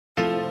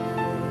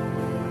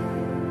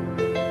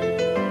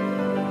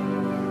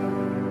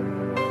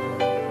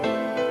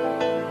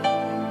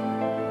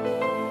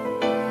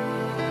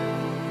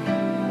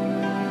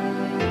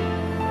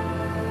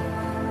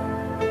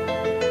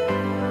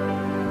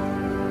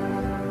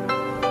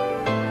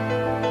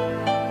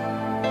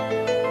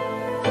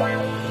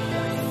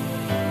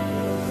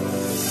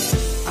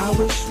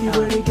wish we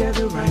were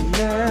together right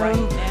now.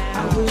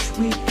 I wish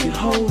we could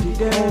hold it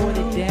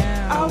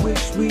down. I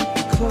wish we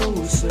could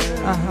closer.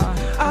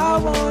 I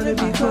wanna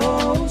be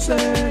closer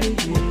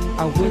to you.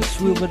 I wish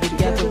we were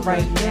together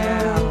right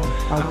now.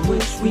 I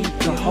wish we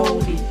could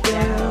hold it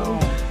down.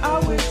 I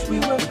wish we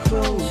were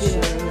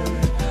closer.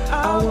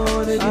 I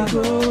wanna be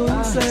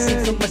closer.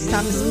 Seen so much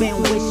time to spend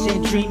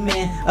wishing,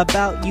 dreaming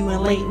about you,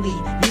 and lately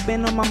you've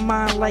been on my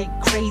mind like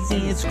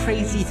crazy. It's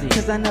crazy,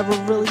 cause I never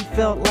really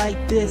felt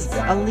like this,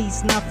 at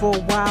least not for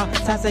a while.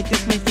 Times like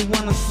this makes me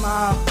wanna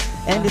smile,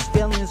 and this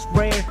feeling's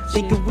rare,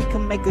 thinking we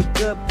can make a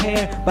good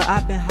pair. But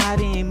I've been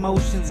hiding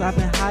emotions, I've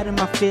been hiding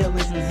my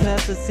feelings,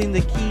 because I seem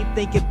to keep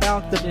thinking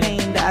about the pain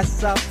that I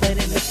suffered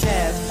in the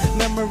past.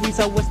 Memories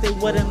I wish they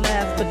wouldn't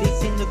last, but they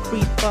seem to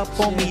creep up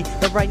on me.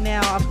 But right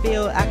now I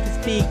feel I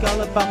can speak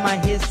all about my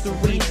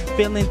history,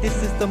 feeling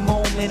this is the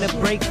moment to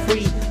break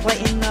free,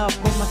 lighten up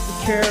on my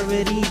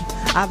security.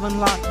 I've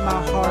unlocked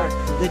my heart,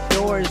 the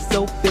door is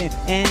open,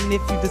 and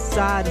if you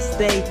decide to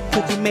stay,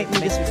 could you make me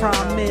this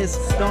promise?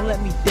 Don't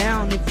let me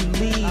down if you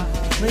leave,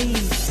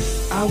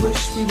 please. I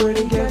wish we were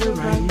together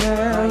right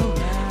now.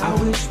 I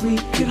wish we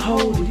could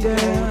hold it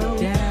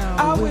down.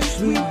 I wish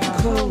we could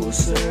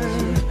closer.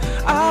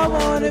 I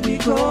wanna be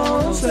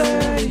closer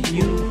to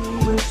you.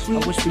 I wish we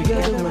were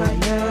together right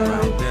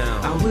now.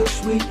 I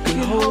wish we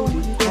could hold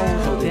it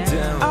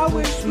down. I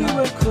wish we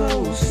were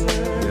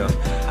closer.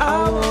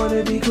 I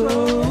wanna be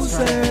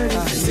closer.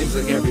 It seems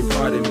like every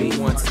part of me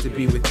wants to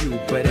be with you,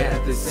 but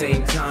at the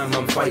same time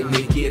I'm fighting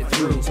to get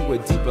through to a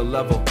deeper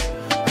level,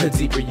 a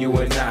deeper you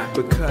and I,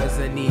 because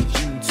I need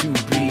you to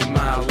be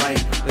my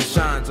light that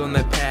shines on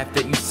the path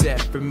that you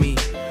set for me,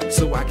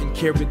 so I can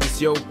carry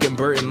this yoke and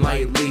burden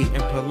lightly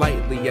and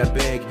politely. I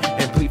beg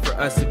and plead for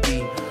us to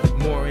be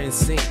more in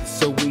sync,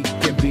 so we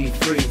can be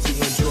free to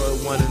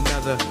enjoy one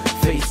another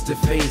face to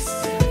face,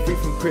 free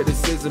from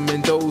criticism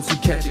and those who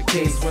catch a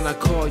case when I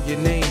call your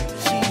name.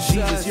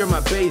 Jesus, you're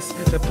my base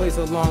that plays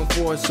along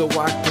for, so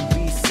I can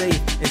be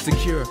safe and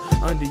secure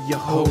under your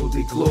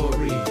holy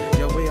glory.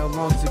 Yahweh, I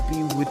long to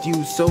be with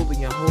you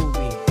solely and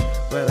holy,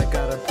 but I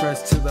gotta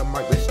press to the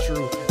mark that's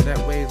true. That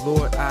way,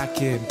 Lord, I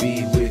can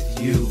be with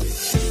you.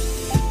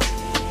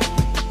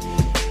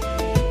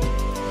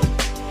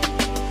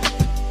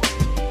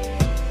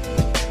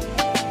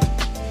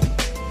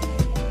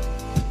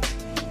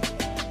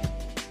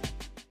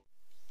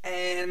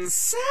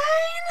 Insane.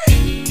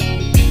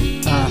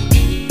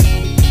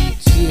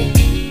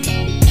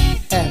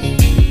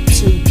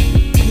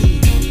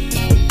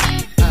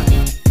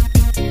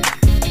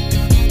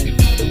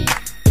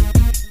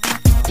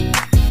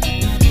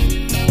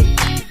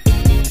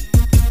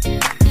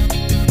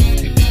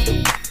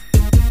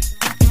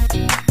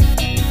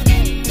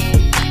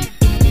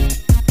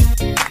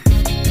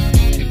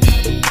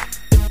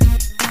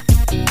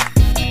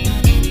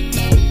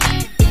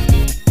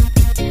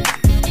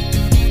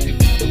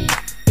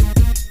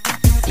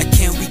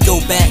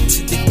 Back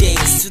to the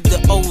days, to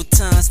the old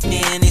times,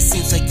 man. It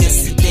seems like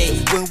yesterday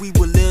when we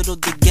were little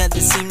together,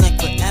 seemed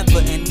like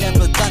forever, and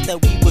never thought that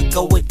we would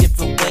go a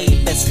different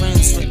way. Best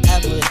friends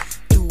forever,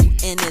 through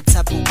any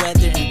type of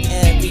weather, and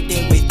every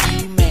day with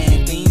you,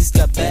 man, things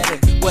got better.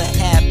 What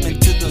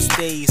happened to those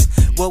days?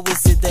 What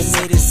was it that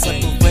made us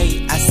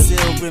separate? I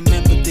still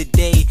remember the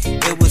day.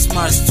 It was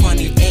March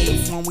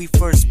 28th when we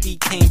first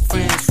became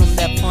friends. From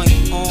that point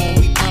on,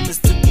 we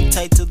promised to be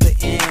tight till the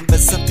end, but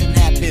something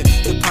happened.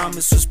 The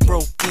promise was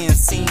broken.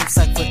 Seems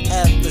like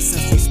forever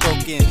since we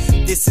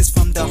spoken. This is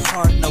from the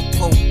heart, no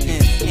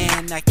quoting,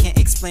 and I can't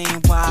explain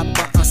why,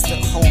 but I'm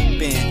still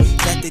hoping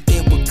that the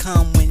day would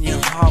come when your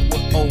heart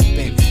will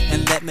open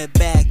and let me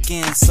back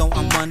in. So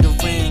I'm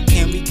wondering,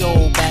 can we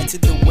go back to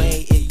the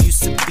way it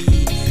used to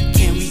be?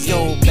 Can we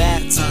go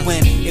back to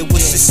when it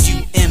was just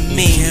you and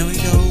me? Can we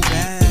go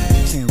back?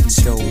 Can we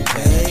go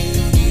back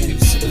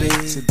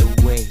to the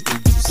way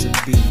it used to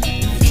be?